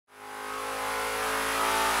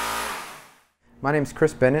My name is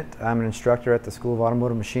Chris Bennett. I'm an instructor at the School of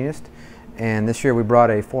Automotive Machinists, and this year we brought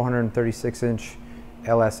a 436-inch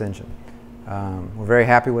LS engine. We're very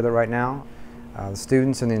happy with it right now. The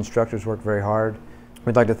students and the instructors work very hard.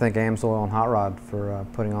 We'd like to thank Amsoil and Hot Rod for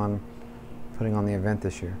putting on the event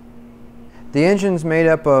this year. The engine's made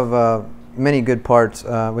up of many good parts. We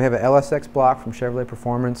have an LSX block from Chevrolet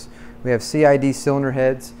Performance. We have CID cylinder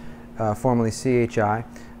heads, formerly CHI.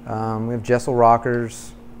 We have Jessel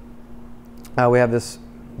rockers. We have this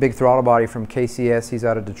big throttle body from KCS. He's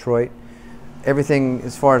out of Detroit. Everything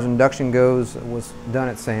as far as induction goes was done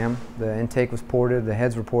at SAM. The intake was ported, the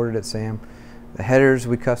heads were ported at SAM. The headers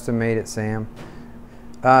we custom made at SAM.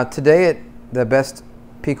 Today the best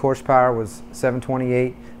peak horsepower was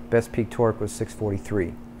 728, best peak torque was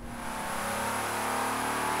 643.